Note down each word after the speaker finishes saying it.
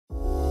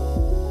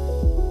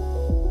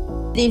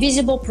The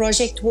Invisible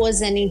project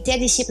was an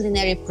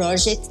interdisciplinary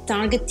project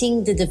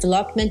targeting the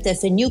development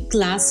of a new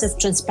class of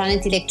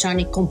transparent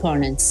electronic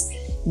components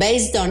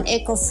based on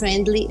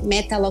eco-friendly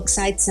metal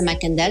oxide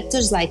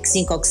semiconductors like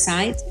zinc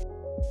oxide.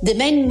 The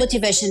main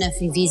motivation of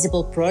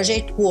Invisible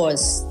project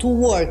was to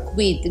work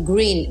with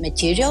green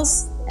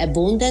materials,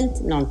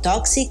 abundant,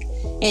 non-toxic,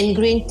 and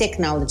green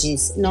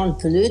technologies,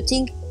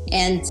 non-polluting,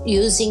 and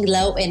using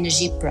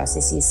low-energy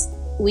processes.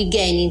 We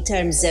gain in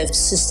terms of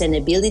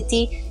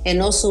sustainability,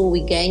 and also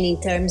we gain in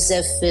terms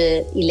of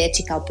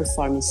electrical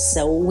performance.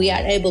 So we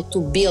are able to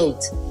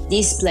build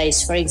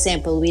displays, for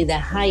example, with a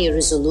higher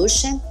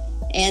resolution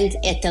and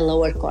at a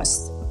lower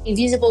cost.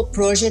 Invisible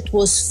project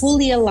was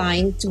fully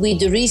aligned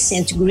with the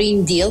recent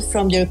Green Deal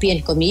from the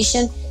European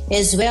Commission,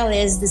 as well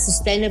as the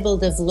Sustainable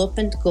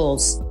Development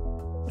Goals.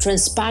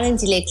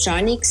 Transparent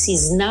electronics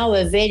is now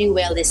a very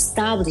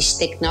well-established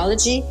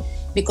technology,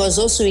 because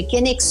also we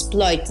can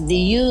exploit the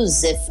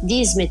use of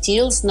these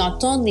materials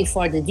not only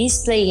for the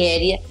display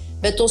area,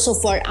 but also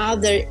for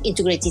other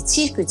integrated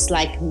circuits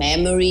like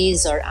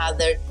memories or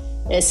other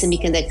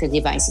semiconductor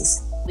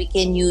devices. We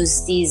can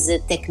use this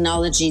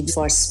technology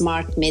for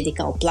smart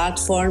medical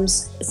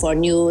platforms, for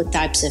new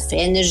types of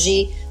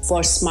energy,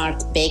 for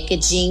smart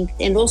packaging,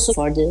 and also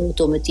for the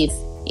automotive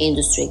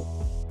industry.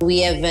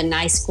 We have a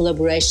nice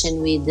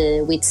collaboration with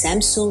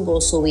Samsung,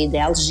 also with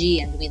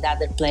LG and with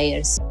other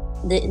players.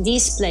 The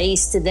display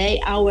is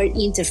today our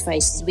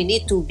interface. We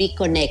need to be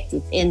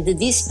connected, and the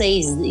display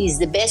is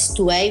the best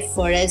way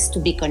for us to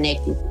be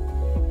connected.